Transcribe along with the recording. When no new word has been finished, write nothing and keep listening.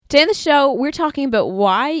Today on the show, we're talking about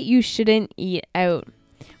why you shouldn't eat out.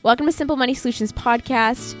 Welcome to Simple Money Solutions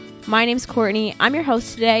Podcast. My name's Courtney. I'm your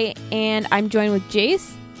host today, and I'm joined with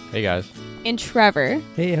Jace. Hey, guys. And Trevor.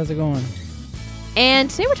 Hey, how's it going? And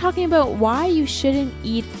today we're talking about why you shouldn't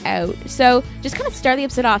eat out. So just kind of start the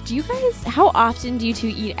episode off. How often do you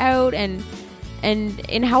two eat out, and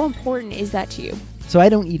how important is that to you? So I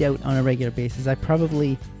don't eat out on a regular basis.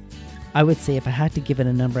 I would say if I had to give it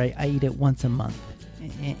a number, I eat it once a month.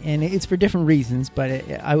 And it's for different reasons, but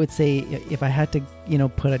I would say if I had to,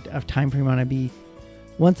 put a time frame on it, it'd be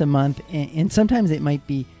once a month. And sometimes it might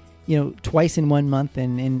be, twice in 1 month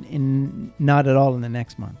and not at all in the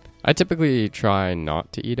next month. I typically try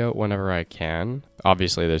not to eat out whenever I can.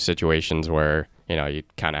 Obviously, there's situations where, you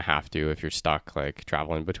kind of have to if you're stuck, like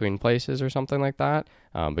traveling between places or something like that.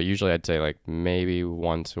 But usually I'd say like maybe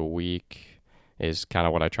once a week is kind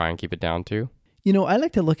of what I try and keep it down to. I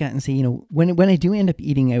like to look at and say, when I do end up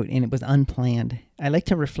eating out and it was unplanned, I like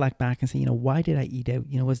to reflect back and say, why did I eat out?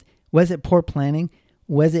 Was it poor planning?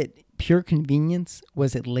 Was it pure convenience?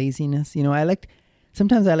 Was it laziness?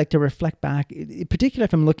 Sometimes I like to reflect back, particularly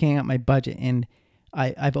if I'm looking at my budget and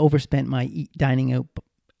I've overspent my dining out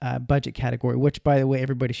budget category, which, by the way,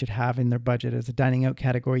 everybody should have in their budget as a dining out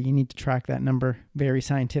category. You need to track that number very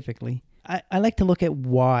scientifically. I like to look at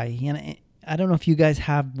why, and I don't know if you guys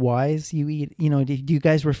have whys you eat. Do you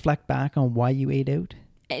guys reflect back on why you ate out?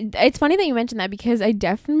 It's funny that you mentioned that because I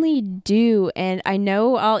definitely do. And I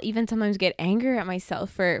know I'll even sometimes get angry at myself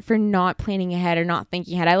for not planning ahead or not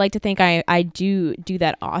thinking ahead. I like to think I do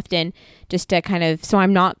that often just to kind of, so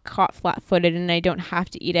I'm not caught flat-footed and I don't have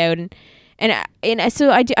to eat out. And so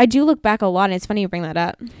I do look back a lot, and it's funny you bring that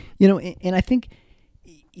up. And I think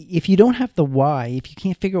if you don't have the why, if you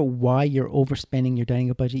can't figure out why you're overspending your dining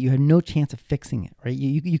out budget, you have no chance of fixing it, right?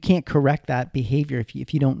 You can't correct that behavior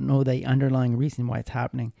if you don't know the underlying reason why it's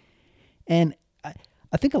happening. And I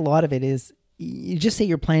think a lot of it is, you just say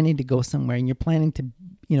you're planning to go somewhere and you're planning to,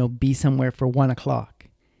 be somewhere for 1:00.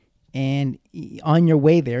 And on your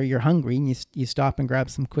way there, you're hungry and you stop and grab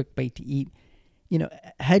some quick bite to eat.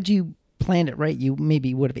 Had you planned it right, you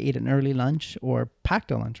maybe would have ate an early lunch or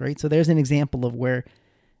packed a lunch, right? So there's an example of where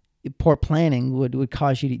poor planning would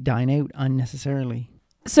cause you to dine out unnecessarily.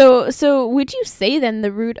 So would you say then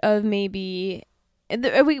the root of maybe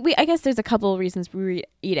I guess there's a couple of reasons we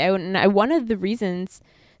eat out, and one of the reasons,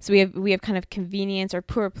 so we have kind of convenience or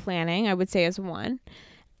poor planning, I would say, as one.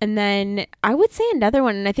 And then I would say another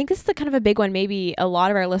one, and I think this is the kind of a big one maybe a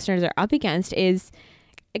lot of our listeners are up against, is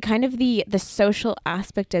kind of the social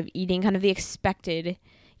aspect of eating, kind of the expected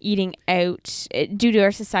eating out due to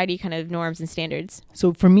our society kind of norms and standards.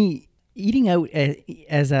 So for me, eating out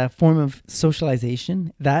as a form of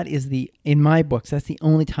socialization, that is in my books, that's the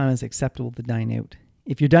only time it's acceptable to dine out.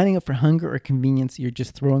 If you're dining out for hunger or convenience, you're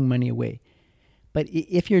just throwing money away. But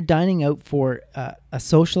if you're dining out for a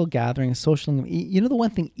social gathering, the one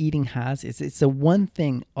thing eating has is it's the one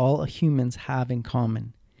thing all humans have in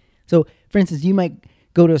common. So for instance, you might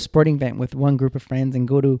go to a sporting event with one group of friends and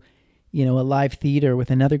go to a live theater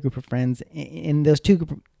with another group of friends, and those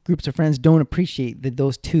two groups of friends don't appreciate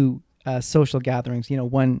those two social gatherings.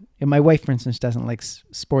 My wife, for instance, doesn't like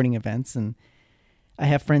sporting events, and I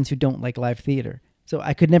have friends who don't like live theater. So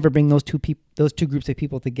I could never bring those two groups of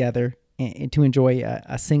people together and to enjoy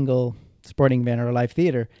a single sporting event or a live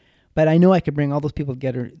theater. But I know I could bring all those people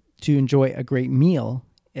together to enjoy a great meal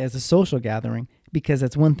as a social gathering, because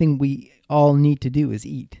that's one thing we all need to do is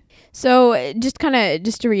eat. So just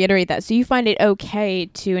to reiterate that, so you find it okay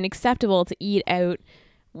and acceptable to eat out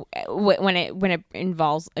when it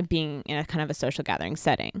involves being in a kind of a social gathering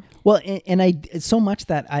setting. Well, and I so much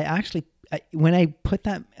that I actually when I put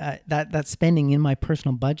that spending in my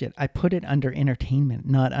personal budget, I put it under entertainment,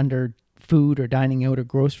 not under food or dining out or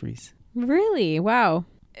groceries. Really? Wow.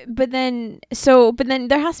 But then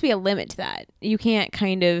there has to be a limit to that. You can't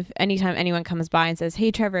kind of, anytime anyone comes by and says, "Hey,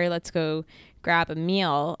 Trevor, let's go grab a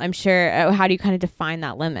meal," I'm sure, how do you kind of define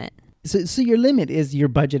that limit? So your limit is your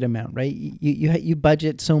budget amount, right? You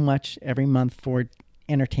budget so much every month for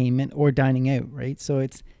entertainment or dining out, right? So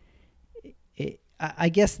I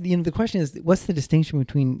guess the question is, what's the distinction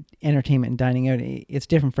between entertainment and dining out? It's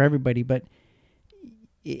different for everybody, but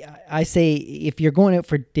I say if you're going out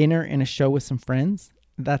for dinner and a show with some friends,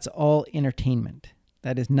 that's all entertainment.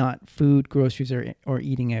 That is not food, groceries, or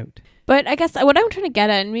eating out. But I guess what I'm trying to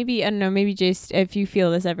get at, and maybe, I don't know, maybe just if you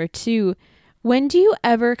feel this ever too, when do you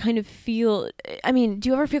ever kind of feel, do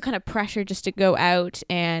you ever feel kind of pressure just to go out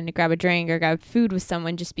and grab a drink or grab food with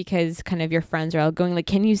someone just because kind of your friends are all going? Like,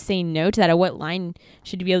 can you say no to that? At what line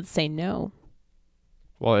should you be able to say no?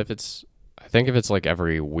 Well, I think if it's like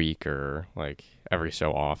every week or like every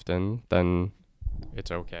so often, then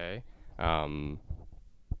it's okay.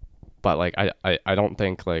 But like I don't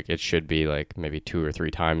think like it should be like maybe 2 or 3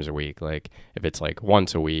 times a week. Like if it's like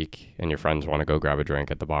once a week and your friends want to go grab a drink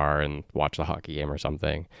at the bar and watch the hockey game or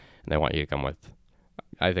something, and they want you to come with,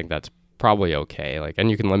 I think that's probably okay. Like, and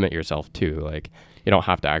you can limit yourself too. Like you don't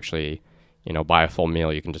have to actually, buy a full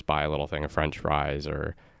meal. You can just buy a little thing of French fries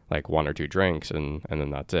or like 1 or 2 drinks, and then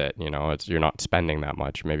that's it. You're not spending that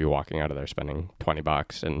much. Maybe walking out of there spending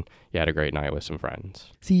 $20 and you had a great night with some friends.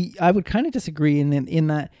 See, I would kind of disagree in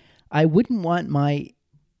that I wouldn't want my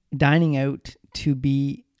dining out to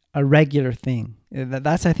be a regular thing.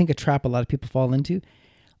 That's, I think, a trap a lot of people fall into.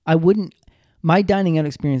 My dining out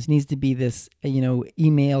experience needs to be this,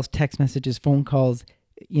 emails, text messages, phone calls,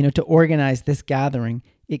 to organize this gathering.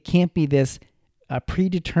 It can't be this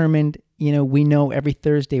predetermined, we know every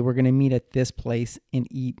Thursday we're going to meet at this place and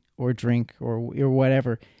eat or drink or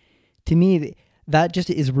whatever. To me, that just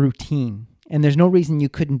is routine. And there's no reason you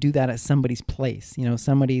couldn't do that at somebody's place,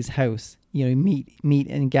 somebody's house, meet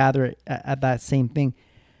and gather at that same thing.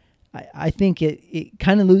 I think it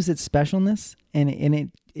kind of loses its specialness, and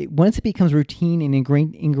it once it becomes routine and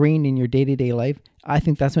ingrained in your day-to-day life, I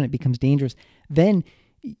think that's when it becomes dangerous. Then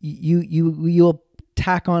you'll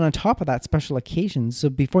tack on top of that special occasions. So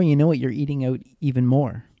before you know it, you're eating out even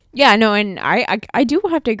more. Yeah, no, and I do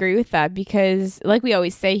have to agree with that, because like we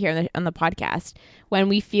always say here on the podcast, when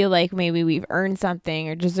we feel like maybe we've earned something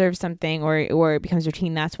or deserve something or it becomes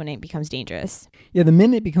routine, that's when it becomes dangerous. Yeah, the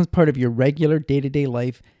minute it becomes part of your regular day-to-day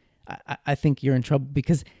life, I think you're in trouble,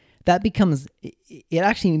 because that becomes, it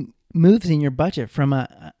actually moves in your budget from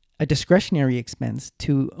a discretionary expense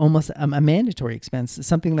to almost a mandatory expense,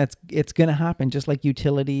 something it's going to happen, just like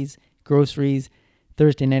utilities, groceries,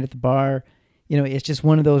 Thursday night at the bar. It's just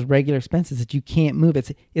one of those regular expenses that you can't move.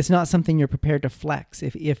 It's not something you're prepared to flex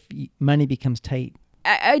if money becomes tight.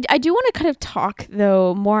 I do want to kind of talk,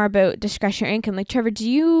 though, more about discretionary income. Like, Trevor, do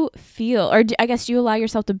you feel, or do you allow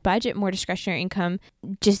yourself to budget more discretionary income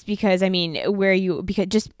just because,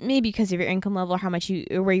 because of your income level, or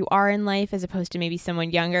where you are in life, as opposed to maybe someone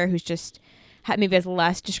younger who's just maybe has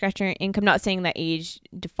less discretionary income? Not saying that age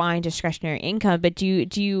defines discretionary income, but do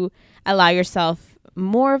you allow yourself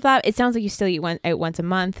more of that? It sounds like you still eat out once a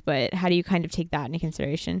month, but how do you kind of take that into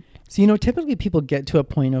consideration? So, typically people get to a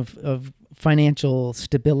point of financial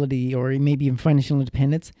stability or maybe even financial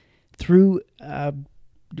independence through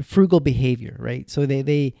frugal behavior, right? So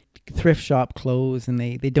they thrift shop clothes and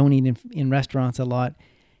they don't eat in restaurants a lot.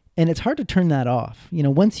 And it's hard to turn that off.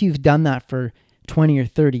 Once you've done that for 20 or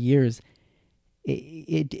 30 years,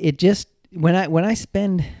 it just, when I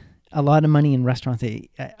spend a lot of money in restaurants,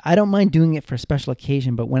 I don't mind doing it for a special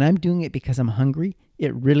occasion, but when I'm doing it because I'm hungry,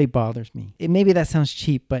 it really bothers me. Maybe that sounds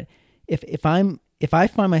cheap, but if I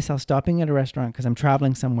find myself stopping at a restaurant because I'm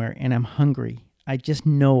traveling somewhere and I'm hungry, I just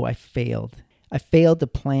know I failed. I failed to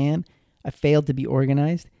plan. I failed to be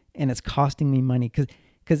organized, and it's costing me money.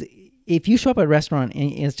 Because if you show up at a restaurant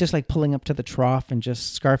and it's just like pulling up to the trough and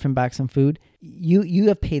just scarfing back some food, you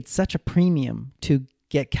have paid such a premium to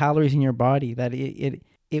get calories in your body that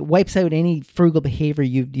it wipes out any frugal behavior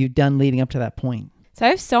you've done leading up to that point. So I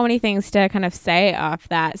have so many things to kind of say off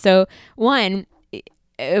that. So one,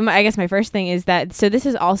 I guess my first thing is that, so this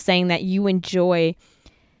is all saying that you enjoy,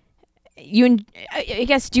 do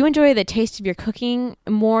you enjoy the taste of your cooking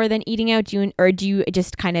more than eating out? Or do you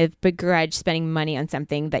just kind of begrudge spending money on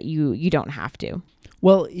something that you don't have to?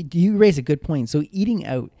 Well, you raise a good point. So eating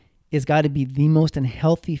out has got to be the most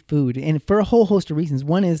unhealthy food, and for a whole host of reasons.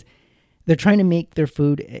 One is they're trying to make their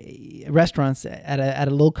food, restaurants, at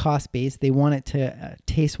a low cost base. They want it to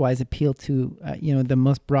taste wise appeal to the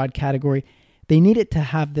most broad category. They need it to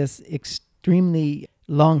have this extremely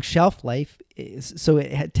long shelf life, so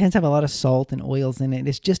it tends to have a lot of salt and oils in it.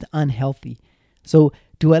 It's just unhealthy. So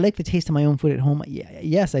do I like the taste of my own food at home?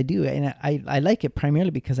 Yes, I do. And I like it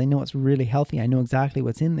primarily because I know it's really healthy. I know exactly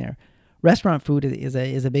what's in there. Restaurant food is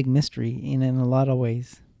a big mystery in a lot of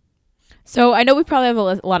ways. So I know we probably have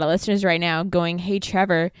a lot of listeners right now going, hey,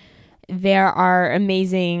 Trevor, there are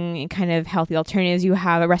amazing kind of healthy alternatives. You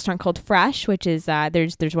have a restaurant called Fresh, which is,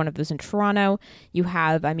 there's one of those in Toronto. You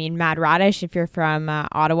have, Mad Radish, if you're from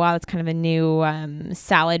Ottawa. That's kind of a new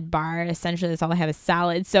salad bar. Essentially, that's all they have is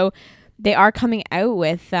salad. So they are coming out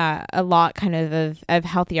with a lot kind of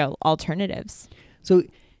healthy alternatives. So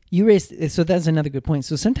that's another good point.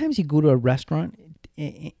 So sometimes you go to a restaurant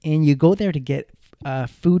and you go there to get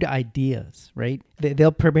food ideas, right?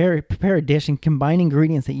 They'll prepare a dish and combine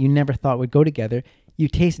ingredients that you never thought would go together. You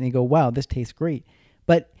taste it and you go, wow, this tastes great.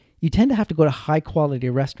 But you tend to have to go to high quality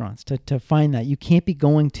restaurants to find that. You can't be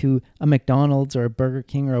going to a McDonald's or a Burger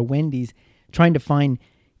King or a Wendy's trying to find,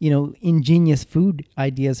 ingenious food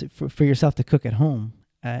ideas for yourself to cook at home.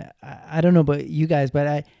 I don't know about you guys,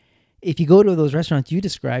 but if you go to those restaurants you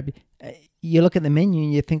described, you look at the menu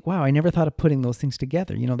and you think, wow, I never thought of putting those things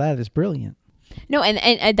together. That is brilliant. No,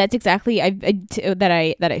 and that's exactly that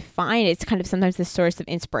I find it's kind of sometimes the source of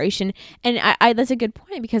inspiration, and I that's a good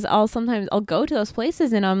point, because I'll go to those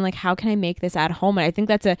places and I'm like, how can I make this at home? And I think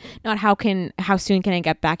that's not how soon can I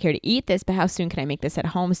get back here to eat this, but how soon can I make this at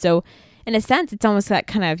home? So in a sense, it's almost that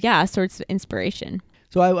kind of source of inspiration.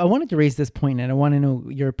 So I wanted to raise this point, and I want to know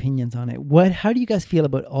your opinions on it. How do you guys feel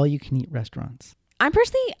about all-you-can-eat restaurants? I'm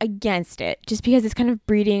personally against it, just because it's kind of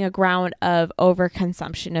breeding a ground of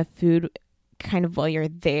overconsumption of food kind of while you're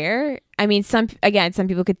there. I mean, some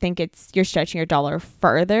people could think you're stretching your dollar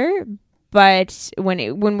further, but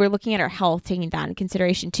when we're looking at our health, taking that into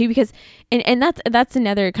consideration too, because and that's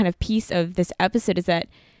another kind of piece of this episode, is that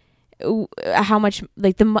how much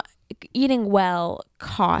eating well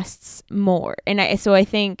costs more. And so I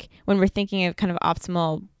think when we're thinking of kind of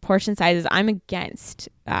optimal portion sizes, I'm against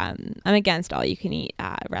all you can eat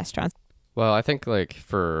restaurants. Well, I think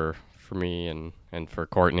for me and for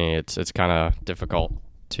Courtney, it's kind of difficult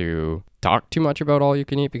to talk too much about all you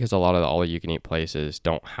can eat, because a lot of the all you can eat places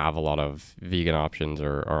don't have a lot of vegan options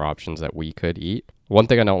or options that we could eat. One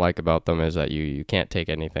thing I don't like about them is that you can't take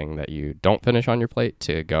anything that you don't finish on your plate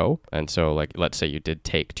to go. And so let's say you did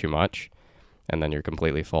take too much and then you're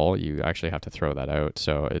completely full, you actually have to throw that out.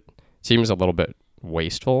 So it seems a little bit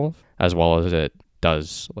wasteful, as well as it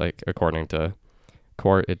does, according to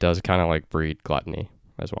Court, it does kind of breed gluttony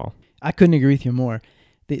as well. I couldn't agree with you more.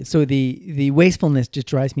 The wastefulness just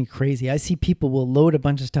drives me crazy. I see people will load a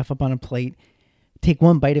bunch of stuff up on a plate, take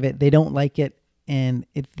one bite of it, they don't like it, and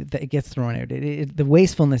it gets thrown out. The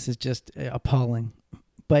wastefulness is just appalling.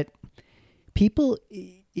 But people,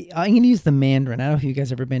 I'm going to use the Mandarin. I don't know if you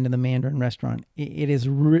guys ever been to the Mandarin restaurant.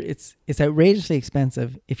 It's outrageously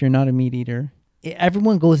expensive if you're not a meat eater.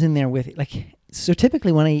 Everyone goes in there with so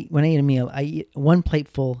typically when I eat a meal, I eat one plate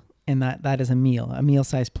full, and that is a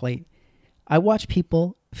meal-sized plate. I watch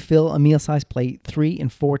people fill a meal-sized plate 3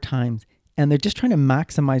 and 4 times, and they're just trying to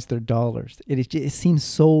maximize their dollars. It seems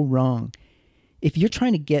so wrong. If you're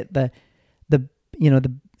trying to get the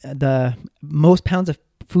most pounds of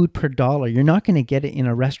food per dollar, you're not going to get it in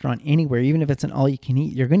a restaurant anywhere, even if it's an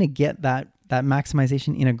all-you-can-eat. You're going to get that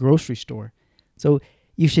maximization in a grocery store. So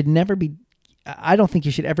you should never be. I don't think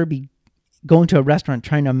you should ever be going to a restaurant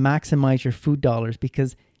trying to maximize your food dollars,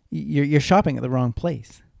 because you're shopping at the wrong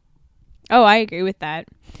place. Oh, I agree with that.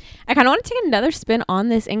 I kind of want to take another spin on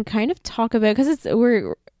this and kind of talk about, because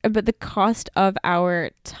we're about the cost of our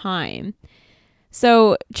time.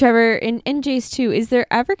 So, Trevor, and Jace too, is there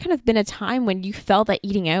ever kind of been a time when you felt that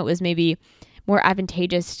eating out was maybe more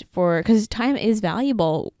advantageous because time is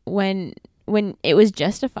valuable, when it was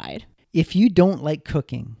justified? If you don't like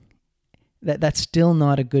cooking, that's still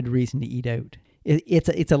not a good reason to eat out.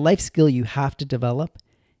 It's a life skill you have to develop.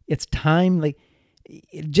 It's time.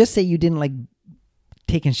 Just say you didn't like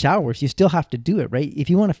taking showers, you still have to do it, right? If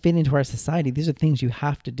you want to fit into our society, these are things you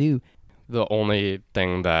have to do. The only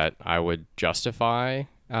thing that I would justify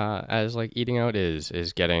as eating out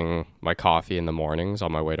is getting my coffee in the mornings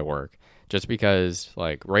on my way to work. Just because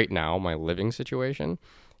right now my living situation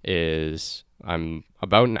is I'm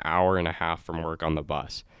about an hour and a half from work on the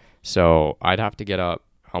bus. So I'd have to get up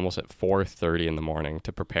almost at 4:30 in the morning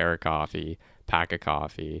to prepare a coffee, pack a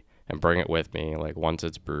coffee, and bring it with me once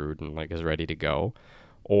it's brewed and is ready to go.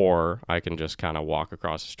 Or I can just kind of walk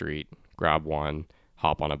across the street, grab one,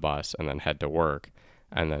 hop on a bus, and then head to work.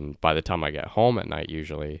 And then by the time I get home at night,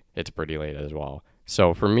 usually it's pretty late as well.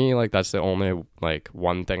 So for me, that's the only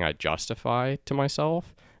one thing I justify to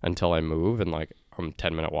myself until I move and I'm a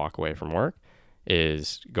 10-minute walk away from work,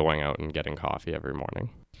 is going out and getting coffee every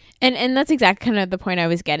morning. And that's exactly kind of the point I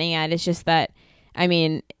was getting at. It's just that, I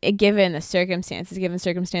mean, given the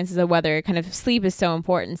circumstances of weather, kind of sleep is so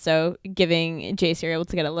important. So giving Jace, you're able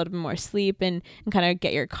to get a little bit more sleep and kind of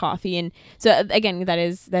get your coffee. And so again, that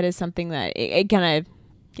is something that it kind of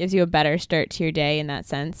gives you a better start to your day in that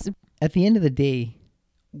sense. At the end of the day,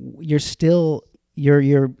 you're still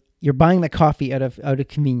you're buying the coffee out of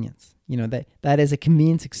convenience. That is a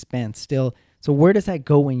convenience expense still. So where does that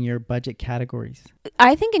go in your budget categories?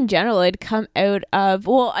 I think in general it'd come out of,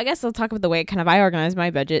 well, I guess I'll talk about the way kind of I organize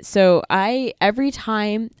my budget. So every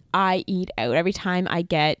time I eat out, every time I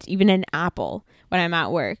get even an apple when I'm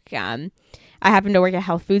at work, I happen to work at a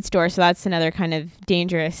health food store, so that's another kind of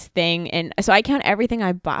dangerous thing. And so I count everything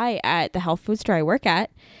I buy at the health food store I work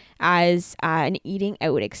at as an eating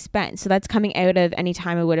out expense. So that's coming out of any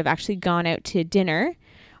time I would have actually gone out to dinner,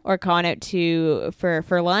 or gone out to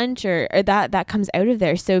for lunch, or that comes out of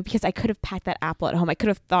there. So because I could have packed that apple at home, I could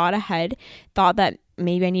have thought ahead, thought that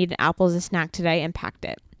maybe I need an apple as a snack today, and packed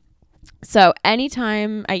it. So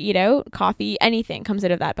anytime I eat out, coffee, anything comes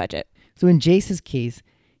out of that budget. So in Jace's case,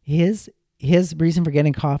 his reason for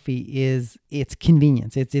getting coffee is it's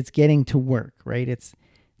convenience. It's getting to work, right?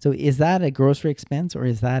 So is that a grocery expense, or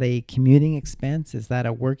is that a commuting expense? Is that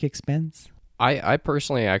a work expense? I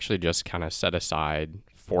personally actually just kind of set aside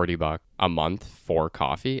 $40 a month for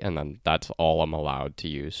coffee, and then that's all I'm allowed to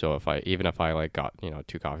use. So if I like got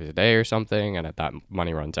 2 coffees a day or something, and if that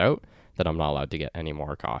money runs out, then I'm not allowed to get any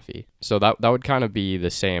more coffee. So that would kind of be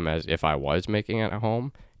the same as if I was making it at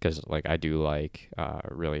home, because like I do like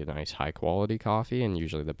really nice high quality coffee, and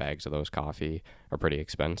usually the bags of those coffee are pretty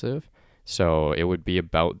expensive. So it would be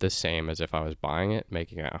about the same as if I was buying it,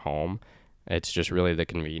 making it at home. It's just really the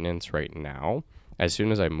convenience right now. As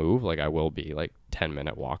soon as I move, like I will be like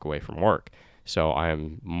 10-minute walk away from work. So I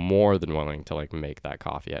am more than willing to like make that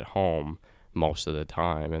coffee at home most of the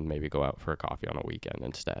time, and maybe go out for a coffee on a weekend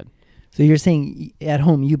instead. So you're saying at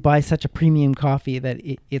home you buy such a premium coffee that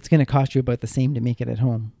it's going to cost you about the same to make it at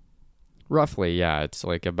home? Roughly, yeah. It's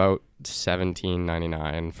like about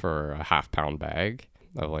 $17.99 for a half-pound bag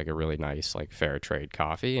of like a really nice like fair trade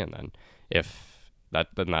coffee. And then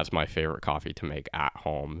then that's my favorite coffee to make at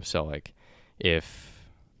home. So like if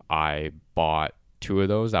I bought 2 of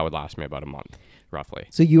those, that would last me about a month, roughly.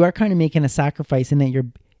 So you are kind of making a sacrifice in that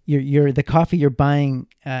you're the coffee you're buying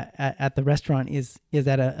at the restaurant is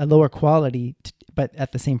at a lower quality, but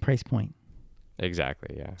at the same price point.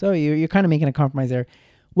 Exactly, yeah. So you're kind of making a compromise there.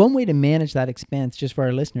 One way to manage that expense, just for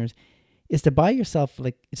our listeners, is to buy yourself,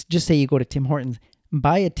 like, just say you go to Tim Hortons,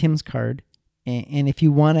 buy a Tim's card, and if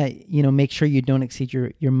you want to, make sure you don't exceed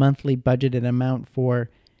your monthly budgeted amount for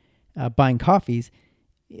buying coffees,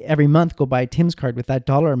 every month go buy a Tim's card with that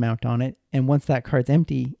dollar amount on it, and once that card's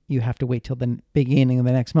empty, you have to wait till the beginning of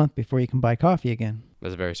the next month before you can buy coffee again.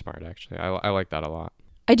 That's very smart, actually. I like that a lot.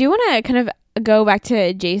 I do want to kind of go back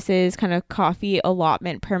to Jace's kind of coffee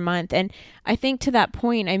allotment per month, and I think to that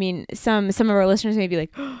point, I mean, some of our listeners may be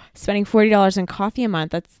like, spending $40 on coffee a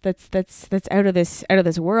month, that's out of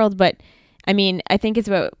this world. But I mean, I think it's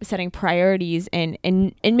about setting priorities and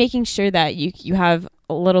making sure that you have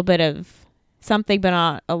a little bit of something, but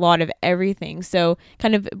not a lot of everything. So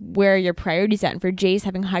kind of where your priorities at. And for Jace,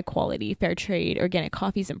 having high quality, fair trade, organic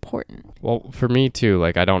coffee is important. Well, for me too,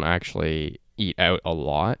 like I don't actually eat out a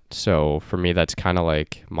lot. So for me, that's kind of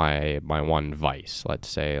like my one vice. Let's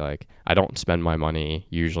say, like, I don't spend my money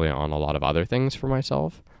usually on a lot of other things for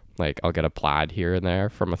myself. Like I'll get a plaid here and there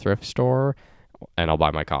from a thrift store, and I'll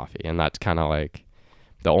buy my coffee. And that's kind of like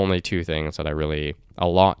the only 2 things that I really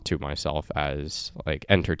allot to myself as like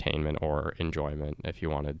entertainment or enjoyment, if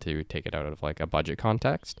you wanted to take it out of like a budget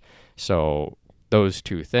context. So those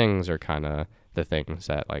 2 things are kind of the things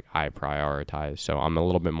that like I prioritize. So I'm a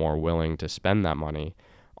little bit more willing to spend that money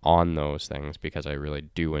on those things because I really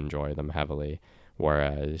do enjoy them heavily.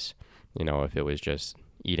 Whereas, if it was just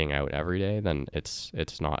eating out every day, then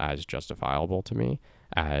it's not as justifiable to me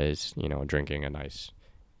as, drinking a nice,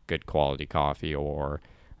 good quality coffee, or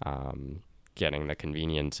getting the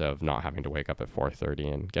convenience of not having to wake up at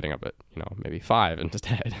 4:30 and getting up at, maybe 5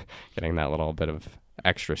 instead, getting that little bit of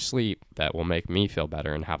extra sleep that will make me feel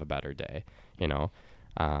better and have a better day,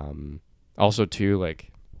 Also too,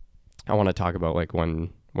 like, I want to talk about like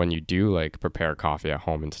when you do like prepare coffee at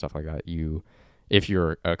home and stuff like that, if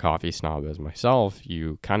you're a coffee snob as myself,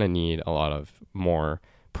 you kind of need a lot of more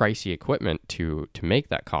pricey equipment to make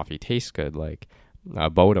that coffee taste good. Like a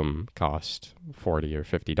Bodum cost $40 or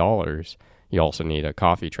 $50. You also need a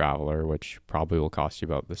coffee traveler, which probably will cost you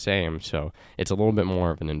about the same. So it's a little bit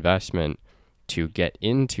more of an investment to get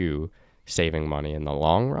into saving money in the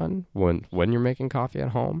long run when you're making coffee at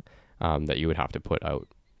home, that you would have to put out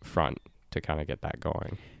front to kind of get that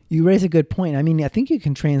going. You raise a good point. I mean, I think you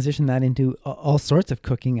can transition that into all sorts of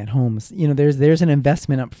cooking at home. There's an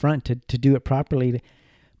investment up front to do it properly.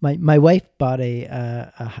 My wife bought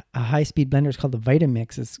a high-speed blender. It's called the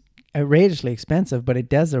Vitamix. It's outrageously expensive, but it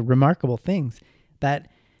does remarkable things that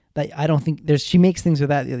I don't think she makes things with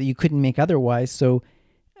that you couldn't make otherwise. So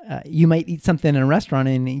you might eat something in a restaurant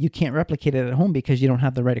and you can't replicate it at home because you don't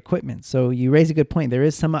have the right equipment. So you raise a good point. There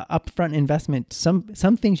is some upfront investment. Some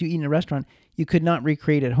things you eat in a restaurant you could not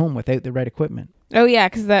recreate at home without the right equipment. Oh yeah,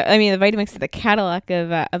 because the Vitamix is the Cadillac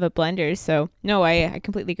of a blender. So no, I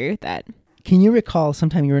completely agree with that. Can you recall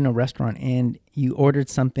sometime you were in a restaurant and you ordered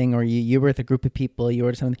something, or you were with a group of people, you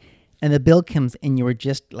ordered something, and the bill comes and you were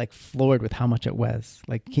just like floored with how much it was?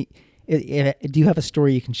 Like, do you have a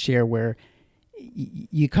story you can share where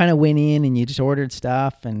you kind of went in and you just ordered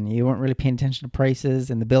stuff and you weren't really paying attention to prices,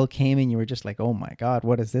 and the bill came and you were just like, oh my God,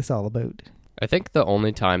 what is this all about? I think the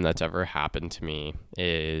only time that's ever happened to me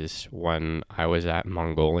is when I was at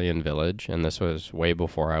Mongolian Village, and this was way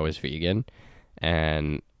before I was vegan,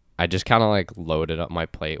 and I just kind of like loaded up my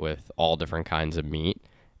plate with all different kinds of meat,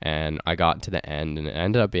 and I got to the end and it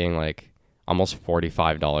ended up being like almost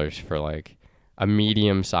 $45 for like a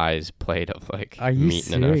medium-sized plate of like meat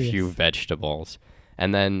and a few vegetables.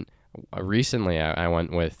 And then recently I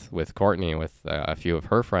went with Courtney with a few of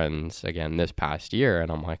her friends again this past year,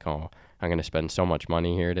 and I'm like, oh, I'm going to spend so much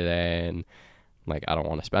money here today, and like I don't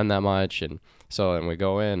want to spend that much. And so then we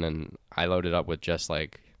go in and I loaded up with just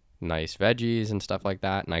like nice veggies and stuff like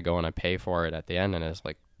that, and I go and I pay for it at the end and it's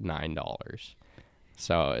like $9.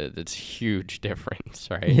 So it's huge difference,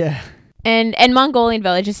 right? Yeah. And Mongolian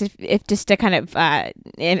Village, if just to kind of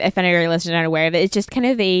if any of your listeners aren't aware of it, it's just kind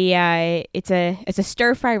of it's a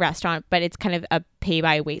stir fry restaurant, but it's kind of a pay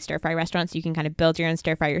by weight stir fry restaurant, so you can kind of build your own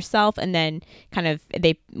stir fry yourself, and then kind of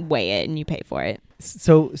they weigh it and you pay for it.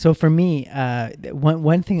 So for me,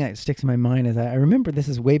 one thing that sticks in my mind is I remember this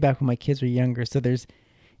is way back when my kids were younger. So there's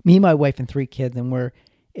me, my wife, and 3 kids, and we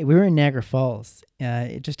were in Niagara Falls,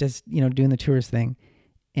 just as doing the tourist thing.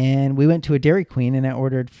 And we went to a Dairy Queen and I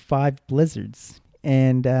ordered 5 blizzards,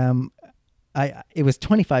 and it was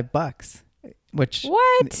 $25, which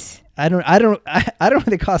what I don't know what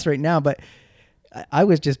they cost right now, but I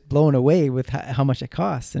was just blown away with how much it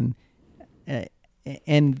costs, and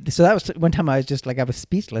so that was one time I was just like I was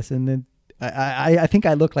speechless, and then I think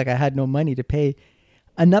I looked like I had no money to pay.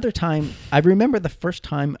 Another time, I remember the first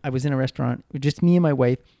time I was in a restaurant with just me and my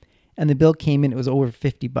wife, and the bill came in, it was over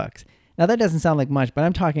 $50. Now that doesn't sound like much, but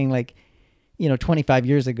I'm talking like, 25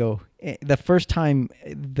 years ago. The first time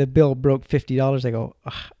the bill broke $50, I go,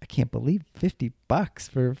 oh, I can't believe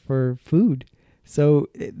 $50 for food. So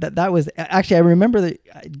that was actually, I remember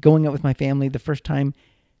going out with my family the first time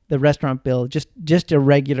the restaurant bill, just a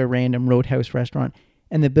regular random Roadhouse restaurant,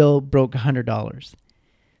 and the bill broke $100.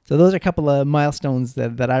 So those are a couple of milestones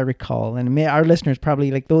that I recall, and our listeners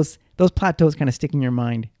probably like those plateaus kind of stick in your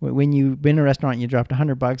mind when you've been in a restaurant and you dropped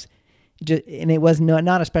 $100. And it was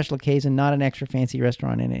not a special occasion, not an extra fancy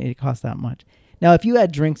restaurant, and it cost that much. Now, if you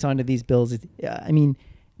add drinks onto these bills,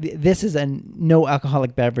 this is a no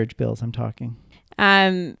alcoholic beverage bills I'm talking.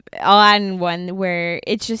 I'll add in one where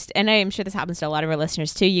it's just, and I'm sure this happens to a lot of our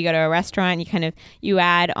listeners too. You go to a restaurant, you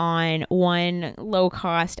add on one low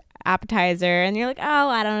cost appetizer, and you're like, oh,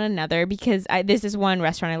 I'll add on another, because this is one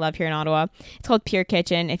restaurant I love here in Ottawa. It's called Pure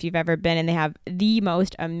Kitchen, if you've ever been, and they have the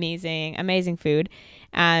most amazing food.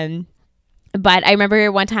 But I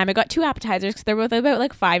remember one time I got 2 appetizers because they're both about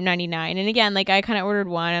like $5.99. And again, like I kind of ordered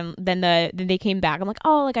one, and then they came back. I'm like,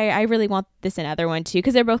 oh, like I really want this another one too,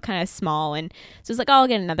 because they're both kind of small. And so it's like, oh, I'll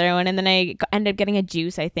get another one. And then I ended up getting a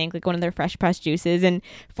juice, I think, like one of their fresh pressed juices. And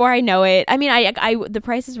before I know it, I mean, I the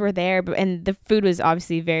prices were there, and the food was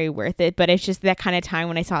obviously very worth it. But it's just that kind of time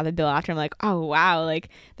when I saw the bill after, I'm like, oh wow, like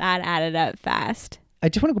that added up fast. I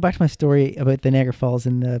just want to go back to my story about the Niagara Falls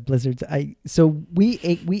and the blizzards. We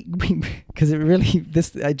ate because it really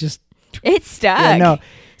it stuck. Yeah, no.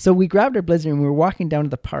 So we grabbed our blizzard and we were walking down to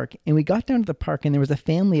the park, and we got down to the park, and there was a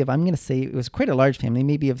family of, I'm going to say it was quite a large family,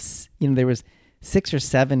 maybe of there was 6 or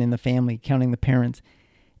 7 in the family, counting the parents,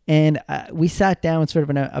 and we sat down sort of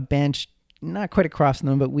on a bench, not quite across from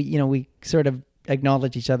them, but we sort of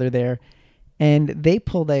acknowledged each other there. And they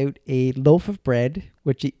pulled out a loaf of bread,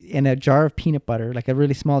 and a jar of peanut butter, like a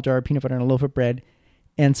really small jar of peanut butter and a loaf of bread,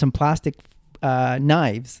 and some plastic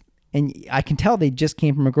knives. And I can tell they just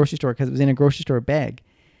came from a grocery store because it was in a grocery store bag.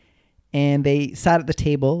 And they sat at the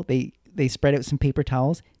table. They spread out some paper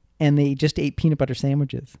towels, and they just ate peanut butter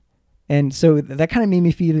sandwiches. And so that kind of made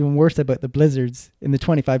me feel even worse about the blizzards and the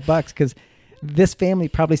 $25, because this family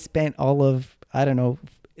probably spent all of, I don't know,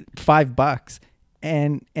 $5.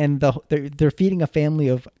 And they're feeding a family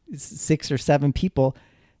of 6 or 7 people,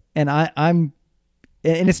 and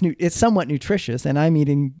it's somewhat nutritious, and I'm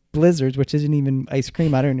eating blizzards, which isn't even ice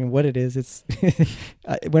cream. I don't know what it is. It's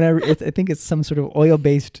I think it's some sort of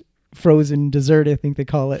oil-based frozen dessert, I think they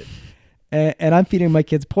call it, and I'm feeding my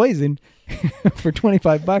kids poison for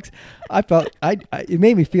 $25. I felt it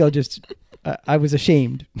made me feel just I was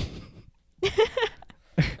ashamed.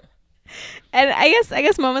 And I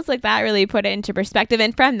guess moments like that really put it into perspective.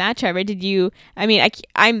 And from that, Trevor, did you? I mean,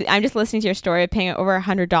 I'm just listening to your story of paying over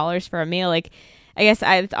 $100 for a meal. Like, I guess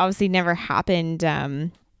it's obviously never happened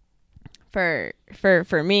for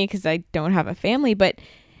me because I don't have a family. But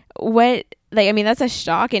what like, I mean, that's a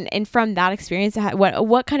shock. And from that experience,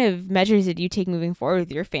 what kind of measures did you take moving forward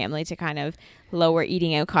with your family to kind of lower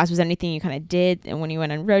eating out costs? Was there anything you kind of did when you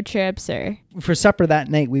went on road trips, or? For supper that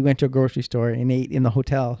night, we went to a grocery store and ate in the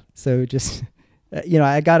hotel. So just,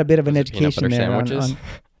 I got a bit of an education there.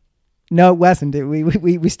 No, it wasn't.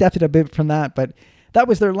 We stepped it a bit from that, but that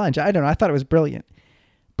was their lunch. I don't know. I thought it was brilliant.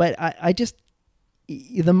 But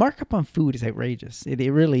the markup on food is outrageous. It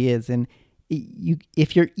really is. And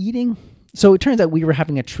if you're eating, so it turns out we were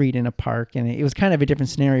having a treat in a park, and it was kind of a different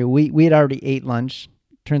scenario. We had already ate lunch.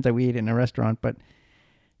 Turns out we ate in a restaurant, but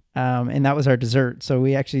and that was our dessert. So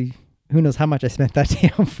we actually, who knows how much I spent that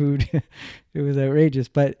day on food. It was outrageous.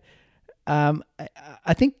 But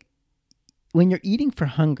I think when you're eating for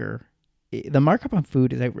hunger, the markup on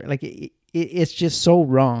food is it's just so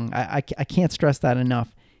wrong. I can't stress that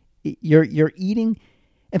enough. You're eating.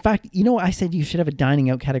 In fact, I said you should have a dining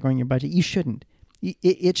out category in your budget. You shouldn't.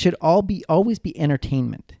 It should always be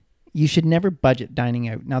entertainment. You should never budget dining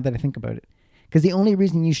out, now that I think about it. Because the only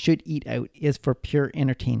reason you should eat out is for pure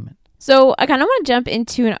entertainment. So I kind of want to jump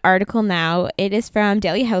into an article now. It is from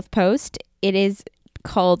Daily Health Post. It is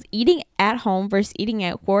called Eating at Home versus Eating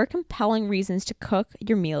Out, 4 Compelling Reasons to Cook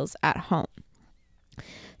Your Meals at Home.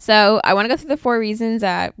 So I want to go through the 4 reasons,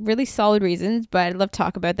 really solid reasons, but I'd love to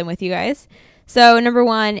talk about them with you guys. So number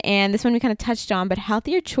 1, and this one we kind of touched on, but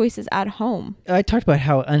healthier choices at home. I talked about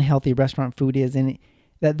how unhealthy restaurant food is, and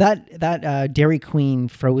that Dairy Queen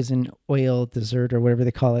frozen oil dessert or whatever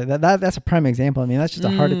they call it, that's a prime example. I mean, that's just a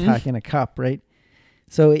heart attack in a cup, right?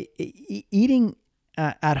 So eating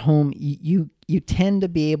at home, you tend to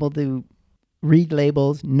be able to read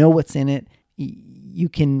labels, know what's in it. You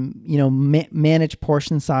can, manage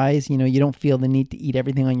portion size. You don't feel the need to eat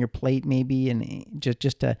everything on your plate, maybe, and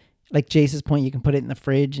just to, like Jace's point, you can put it in the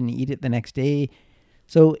fridge and eat it the next day.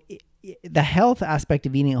 So the health aspect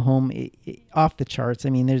of eating at home, off the charts. I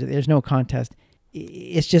mean, there's no contest.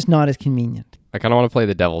 It's just not as convenient. I kind of want to play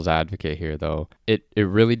the devil's advocate here, though. It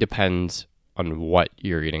really depends on what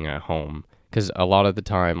you're eating at home. Because a lot of the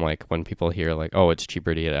time, like when people hear like, oh, it's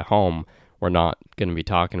cheaper to eat at home, we're not going to be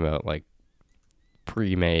talking about like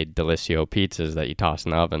pre-made Delissio pizzas that you toss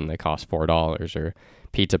in the oven. They cost $4, or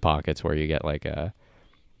pizza pockets where you get like a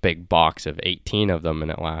big box of 18 of them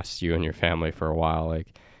and it lasts you and your family for a while.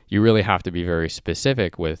 Like, you really have to be very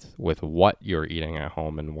specific with what you're eating at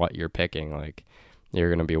home and what you're picking. Like, you're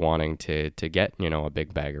going to be wanting to get, a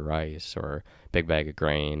big bag of rice or a big bag of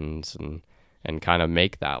grains and kind of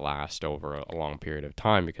make that last over a long period of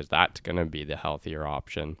time, because that's going to be the healthier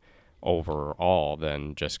option overall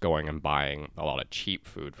than just going and buying a lot of cheap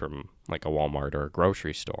food from like a Walmart or a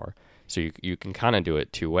grocery store. So you can kind of do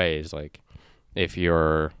it 2 ways. Like, if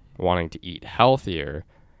you're wanting to eat healthier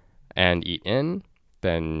and eat in,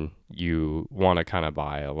 then you want to kind of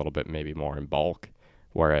buy a little bit maybe more in bulk.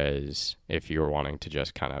 Whereas if you're wanting to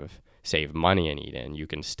just kind of save money and eat in, you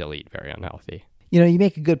can still eat very unhealthy. You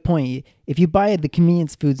make a good point. If you buy the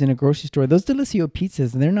convenience foods in a grocery store, those Delissio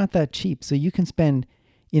pizzas, they're not that cheap. So you can spend,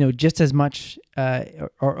 just as much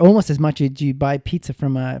or almost as much as you buy pizza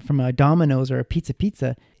from a Domino's or a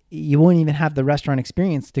Pizza. You won't even have the restaurant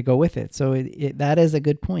experience to go with it. So that is a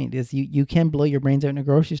good point. Is you can blow your brains out in a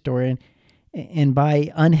grocery store and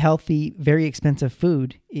buy unhealthy, very expensive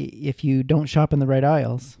food if you don't shop in the right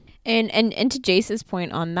aisles. And to Jace's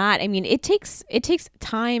point on that, I mean, it takes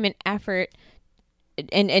time and effort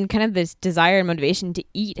and kind of this desire and motivation to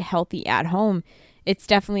eat healthy at home. It's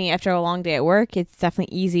definitely, after a long day at work, it's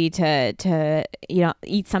definitely easy to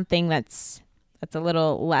eat something that's a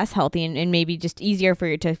little less healthy and maybe just easier for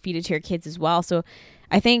you to feed it to your kids as well. So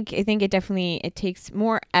I think it takes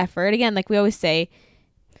more effort. Again, like we always say,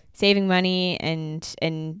 saving money and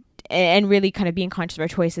really kind of being conscious of our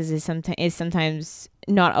choices is sometimes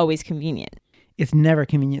not always convenient. It's never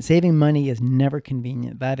convenient. Saving money is never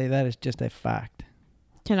convenient. That is just a fact.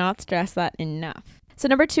 Cannot stress that enough. So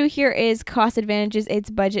number 2 here is cost advantages.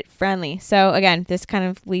 It's budget friendly. So again, this kind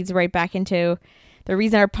of leads right back into the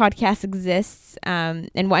reason our podcast exists, and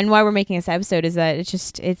why we're making this episode is that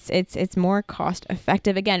it's more cost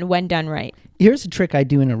effective, again, when done right. Here's a trick I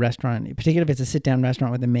do in a restaurant, particularly if it's a sit down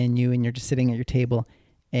restaurant with a menu and you're just sitting at your table,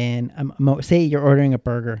 and say you're ordering a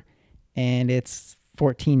burger and it's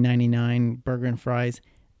 $14.99 burger and fries.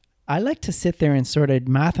 I like to sit there and sort of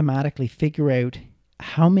mathematically figure out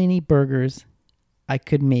how many burgers I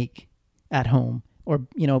could make at home, or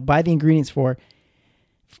buy the ingredients for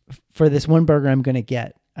this one burger I'm going to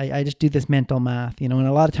get. I just do this mental math, and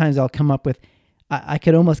a lot of times I'll come up with, I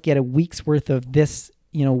could almost get a week's worth of this,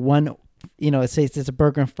 one, say it's a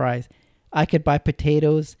burger and fries. I could buy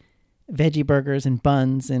potatoes, veggie burgers and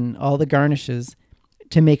buns and all the garnishes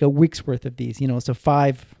to make a week's worth of these. So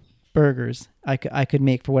 5 burgers I could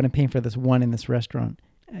make for what I'm paying for this one in this restaurant.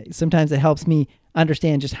 Sometimes it helps me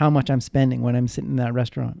understand just how much I'm spending when I'm sitting in that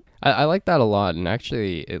restaurant. I like that a lot, and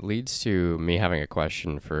actually it leads to me having a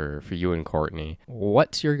question for you and Courtney.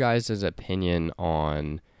 What's your guys' opinion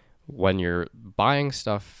on when you're buying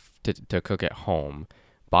stuff to cook at home,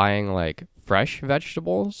 buying like fresh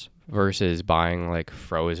vegetables versus buying like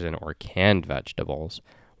frozen or canned vegetables?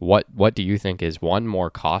 What do you think is, one, more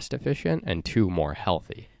cost efficient, and 2, more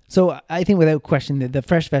healthy? So I think without question that the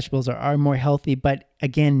fresh vegetables are more healthy, but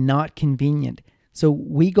again, not convenient. So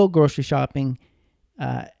we go grocery shopping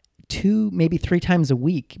 2, maybe 3 times a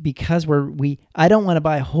week because I don't want to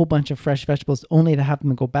buy a whole bunch of fresh vegetables only to have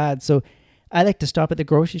them go bad. So I like to stop at the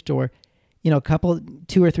grocery store, 2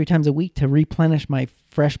 or 3 times a week to replenish my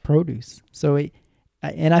fresh produce. So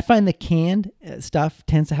and I find the canned stuff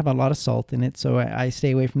tends to have a lot of salt in it, so I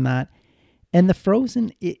stay away from that. And the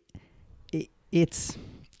frozen, it's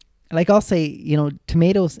like, I'll say,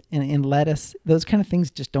 tomatoes and lettuce, those kind of things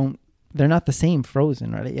just they're not the same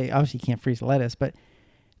frozen, right? Obviously you can't freeze lettuce, but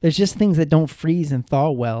there's just things that don't freeze and thaw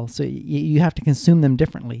well. So you have to consume them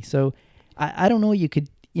differently. So I don't know, you could,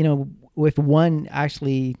 if one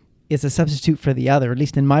actually is a substitute for the other, at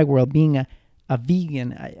least in my world, being a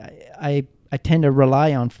vegan, I tend to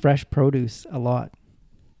rely on fresh produce a lot.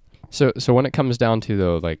 So when it comes down to,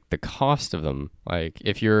 though, like the cost of them, like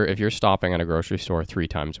if you're stopping at a grocery store 3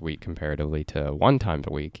 times a week comparatively to 1 time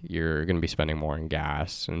a week, you're going to be spending more in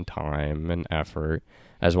gas and time and effort,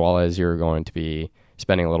 as well as you're going to be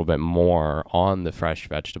spending a little bit more on the fresh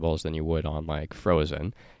vegetables than you would on like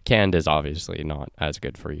frozen. Canned is obviously not as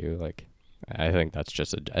good for you. Like, I think that's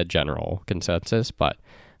just a general consensus, but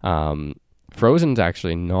frozen's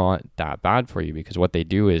actually not that bad for you, because what they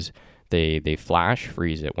do is they flash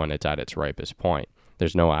freeze it when it's at its ripest point.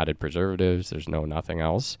 There's no added preservatives. There's nothing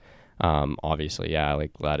else. Obviously, yeah,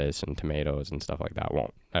 like lettuce and tomatoes and stuff like that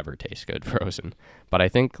won't ever taste good frozen. But I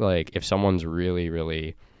think like if someone's really,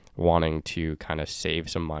 really wanting to kind of save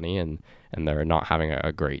some money and they're not having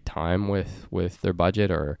a great time with their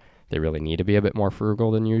budget, or they really need to be a bit more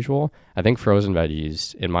frugal than usual, I think frozen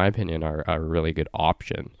veggies, in my opinion, are a really good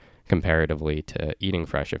option comparatively to eating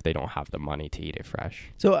fresh if they don't have the money to eat it fresh.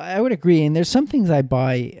 So I would agree. And there's some things I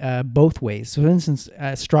buy both ways. So for instance,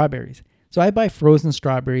 strawberries. So I buy frozen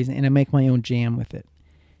strawberries and I make my own jam with it.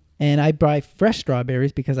 And I buy fresh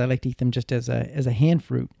strawberries because I like to eat them just as a hand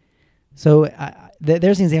fruit. So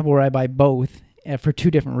there's an example where I buy both for 2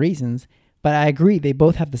 different reasons. But I agree, they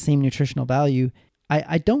both have the same nutritional value.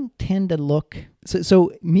 I don't tend to look...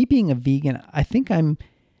 So me being a vegan, I think I'm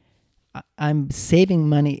saving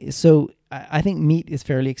money. So I think meat is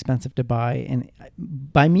fairly expensive to buy. And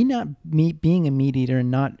by me being a meat eater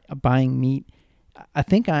and not buying meat, I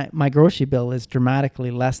think my grocery bill is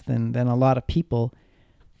dramatically less than a lot of people.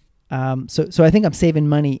 So I think I'm saving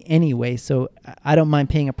money anyway. So I don't mind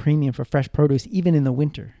paying a premium for fresh produce, even in the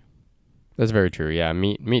winter. That's very true. Yeah,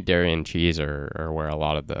 meat, dairy, and cheese are where a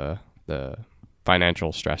lot of the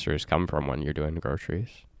financial stressors come from when you're doing groceries.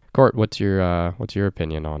 Court, what's your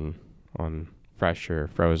opinion on fresh or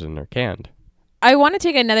frozen or canned? I want to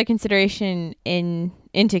take another consideration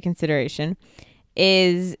into consideration.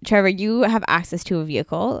 Is, Trevor, you have access to a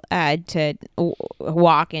vehicle to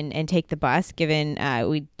walk and take the bus, given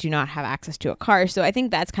we do not have access to a car. So I think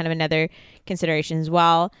that's kind of another consideration as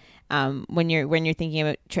well when you're thinking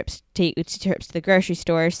about trips to the grocery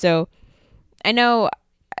store. So I know,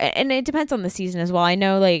 and it depends on the season as well. I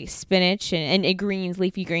know like spinach and greens,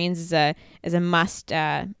 leafy greens is a must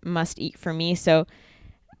eat for me. So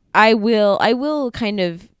I will kind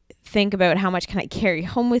of think about how much can I carry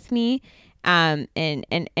home with me. And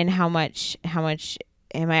how much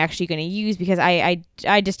am I actually going to use? Because I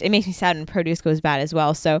just, it makes me sad when produce goes bad as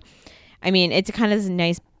well. So, I mean, it's kind of this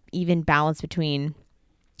nice even balance between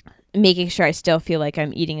making sure I still feel like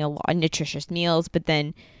I'm eating a lot of nutritious meals, but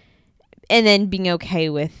then being okay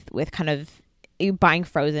with kind of buying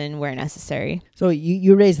frozen where necessary. So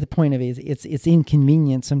you raise the point of it's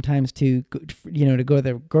inconvenient sometimes to go to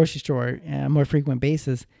the grocery store on a more frequent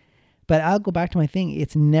basis. But I'll go back to my thing.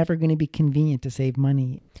 It's never going to be convenient to save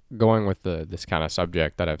money. Going with this kind of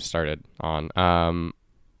subject that I've started on,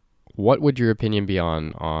 what would your opinion be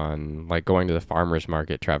on like going to the farmer's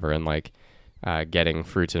market, Trevor, and like getting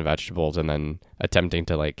fruits and vegetables and then attempting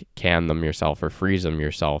to like can them yourself or freeze them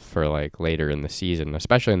yourself for like later in the season,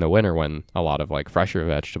 especially in the winter when a lot of like fresher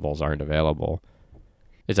vegetables aren't available?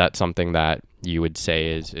 Is that something that you would say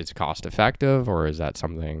is cost effective, or is that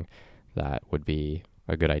something that would be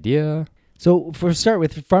a good idea? So for start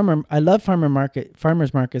with I love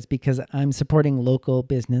farmers markets because I'm supporting local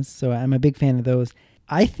business. So I'm a big fan of those.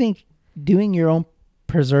 I think doing your own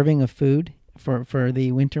preserving of food for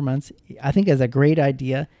the winter months, I think is a great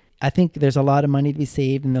idea. I think there's a lot of money to be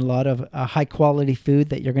saved and a lot of high quality food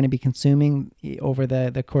that you're going to be consuming over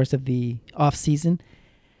the course of the off season.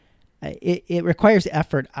 It requires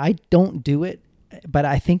effort. I don't do it, but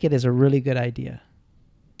I think it is a really good idea.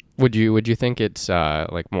 Would you think it's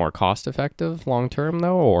like more cost effective long term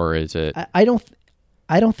though, or is it? I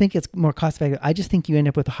don't think it's more cost effective. I just think you end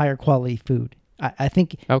up with higher quality food. I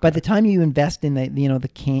think by the time you invest in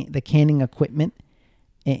the canning equipment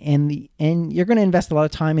and you're going to invest a lot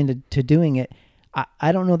of time into doing it,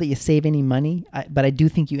 I don't know that you save any money, but I do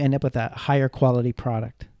think you end up with a higher quality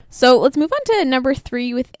product. So let's move on to number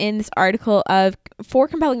 3 within this article of 4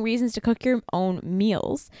 compelling reasons to cook your own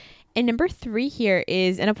meals. And number 3 here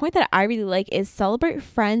is, and a point that I really like, is celebrate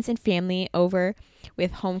friends and family over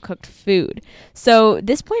with home cooked food. So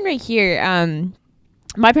this point right here,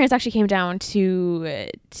 my parents actually came down to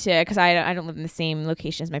because I don't live in the same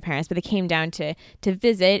location as my parents, but they came down to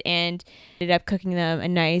visit and ended up cooking them a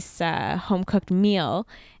nice home cooked meal.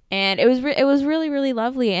 And it was really, really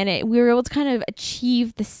lovely, and we were able to kind of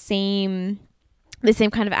achieve the same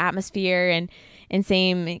kind of atmosphere and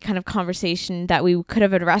same kind of conversation that we could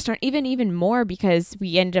have at a restaurant, even more, because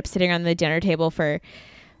we ended up sitting on the dinner table for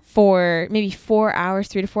maybe 4 hours,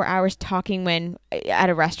 3 to 4 hours, talking. When at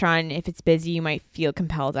a restaurant, if it's busy, you might feel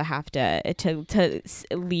compelled to have to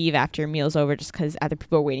leave after your meal's over just because other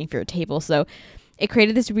people are waiting for your table. So it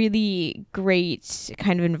created this really great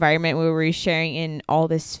kind of environment where we were sharing in all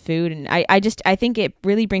this food. And I think it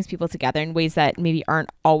really brings people together in ways that maybe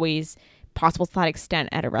aren't always possible to that extent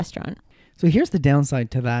at a restaurant. So here's the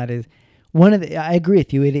downside to that is I agree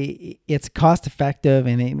with you. It's cost effective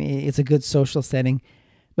and it's a good social setting,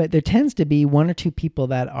 but there tends to be 1 or 2 people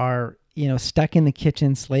that are, stuck in the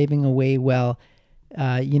kitchen slaving away while,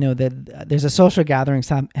 that there's a social gathering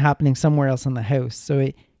happening somewhere else in the house.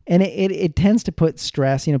 So it tends to put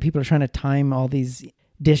stress. People are trying to time all these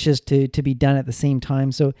dishes to be done at the same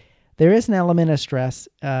time. So there is an element of stress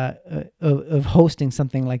of hosting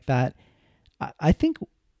something like that. I think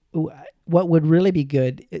what would really be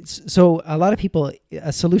good, so a lot of people,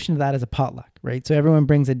 a solution to that is a potluck, right? So everyone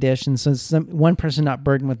brings a dish, and so one person not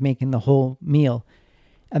burdened with making the whole meal.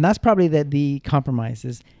 And that's probably the compromise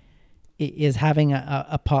is having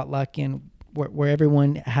a potluck and where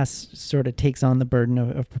everyone has sort of takes on the burden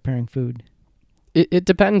of preparing food. It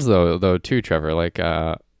depends though too, Trevor. Like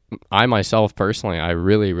I myself personally, I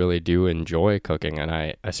really, really do enjoy cooking, and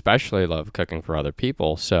I especially love cooking for other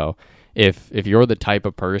people. So if you're the type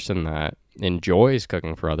of person that enjoys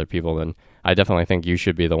cooking for other people, then I definitely think you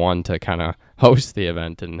should be the one to kind of host the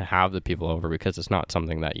event and have the people over, because it's not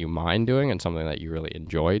something that you mind doing and something that you really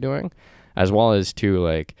enjoy doing, as well as too,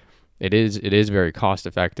 like it is very cost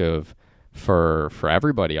effective for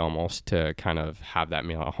everybody almost to kind of have that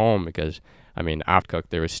meal at home, because I mean, after cook,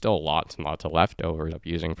 there was still lots and lots of leftovers up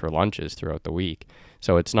using for lunches throughout the week.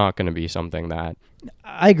 So it's not going to be something that...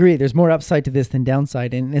 I agree. There's more upside to this than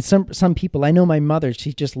downside. And some people, I know my mother,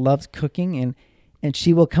 she just loves cooking, and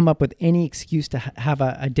she will come up with any excuse to have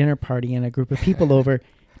a dinner party and a group of people over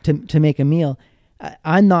to make a meal.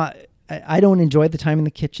 I don't enjoy the time in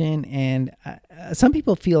the kitchen, and some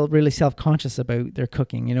people feel really self-conscious about their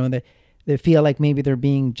cooking. They feel like maybe they're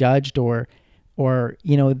being judged or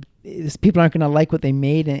people aren't going to like what they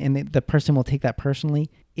made, and the person will take that personally.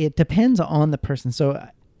 It depends on the person. So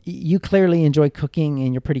you clearly enjoy cooking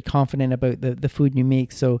and you're pretty confident about the food you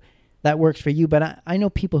make. So that works for you. But I know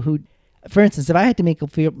people who, for instance, if I had to make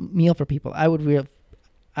a meal for people, I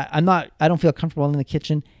don't feel comfortable in the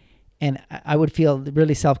kitchen, and I would feel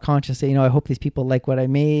really self-conscious. I hope these people like what I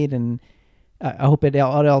made, and I hope it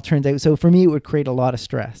all turns out. So for me, it would create a lot of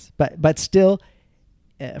stress, but still,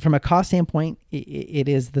 from a cost standpoint, it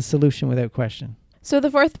is the solution without question. So the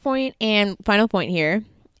 4th point and final point here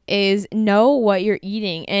is know what you're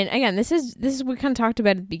eating. And again, this is what we kind of talked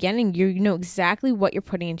about at the beginning. You know exactly what you're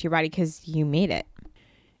putting into your body because you made it.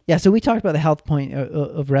 Yeah, so we talked about the health point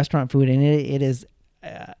of restaurant food, and it is,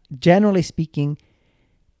 generally speaking,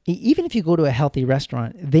 even if you go to a healthy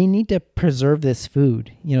restaurant, they need to preserve this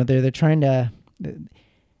food. They're trying to...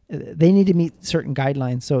 They need to meet certain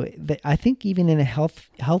guidelines. So I think even in a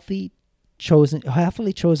healthily chosen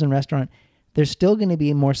restaurant, there's still going to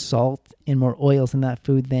be more salt and more oils in that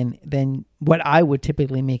food than what I would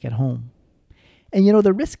typically make at home. And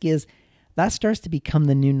the risk is that starts to become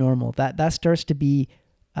the new normal. That starts to be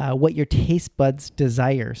what your taste buds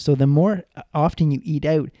desire. So the more often you eat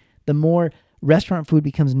out, the more restaurant food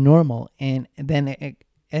becomes normal, and then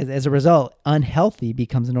as a result, unhealthy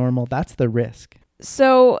becomes normal. That's the risk.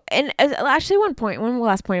 So, and actually one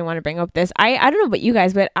last point I want to bring up this. I don't know about you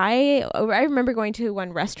guys, but I remember going to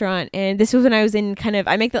one restaurant, and this was when I was in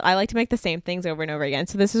I like to make the same things over and over again.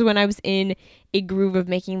 So this is when I was in a groove of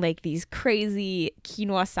making like these crazy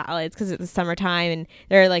quinoa salads because it's the summertime, and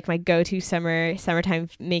they're like my go-to summertime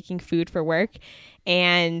making food for work.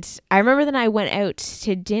 And I remember then I went out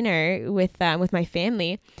to dinner with my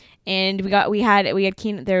family. And I ordered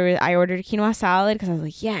a quinoa salad because I was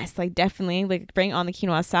like, yes, like definitely, like bring on the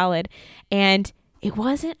quinoa salad. And it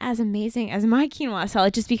wasn't as amazing as my quinoa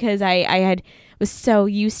salad just because I was so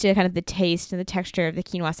used to kind of the taste and the texture of the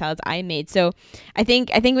quinoa salads I made. So I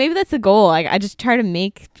think maybe that's the goal. Like I just try to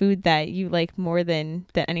make food that you like more than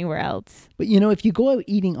anywhere else. But if you go out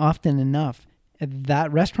eating often enough,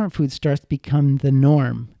 that restaurant food starts to become the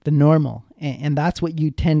normal. And that's what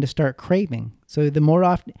you tend to start craving. So the more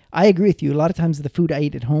often, I agree with you. A lot of times the food I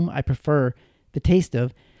eat at home, I prefer the taste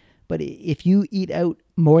of. But if you eat out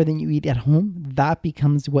more than you eat at home, that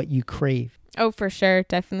becomes what you crave. Oh, for sure.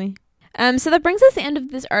 Definitely. So that brings us to the end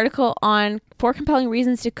of this article on 4 compelling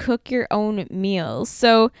reasons to cook your own meals.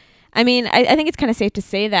 So, I mean, I think it's kind of safe to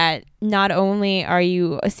say that not only are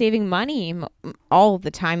you saving money all the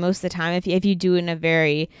time, most of the time, if you do it in a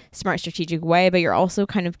very smart, strategic way, but you're also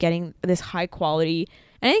kind of getting this high quality,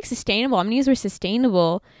 and I think sustainable, I'm going to use the word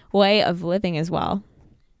sustainable way of living as well.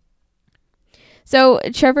 So,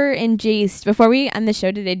 Trevor and Jace, before we end the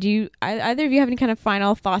show today, do either of you have any kind of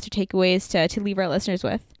final thoughts or takeaways to leave our listeners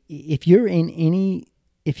with? If you're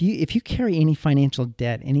if you carry any financial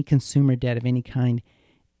debt, any consumer debt of any kind,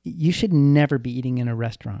 you should never be eating in a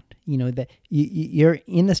restaurant. That you're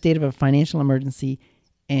in the state of a financial emergency,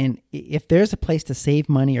 and if there's a place to save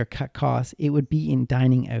money or cut costs, it would be in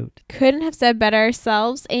dining out. Couldn't have said better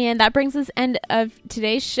ourselves. And that brings us end of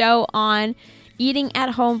today's show on eating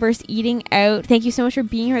at home versus eating out. Thank you so much for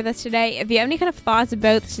being here with us today. If you have any kind of thoughts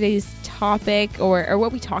about today's topic or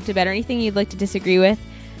what we talked about or anything you'd like to disagree with,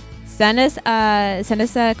 send us a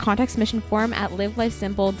contact submission form at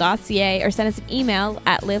livelifesimple.ca or send us an email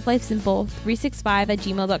at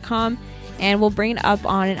livelifesimple365@gmail.com, and we'll bring it up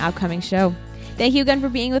on an upcoming show. Thank you again for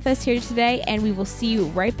being with us here today, and we will see you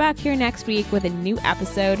right back here next week with a new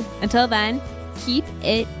episode. Until then, keep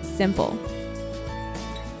it simple.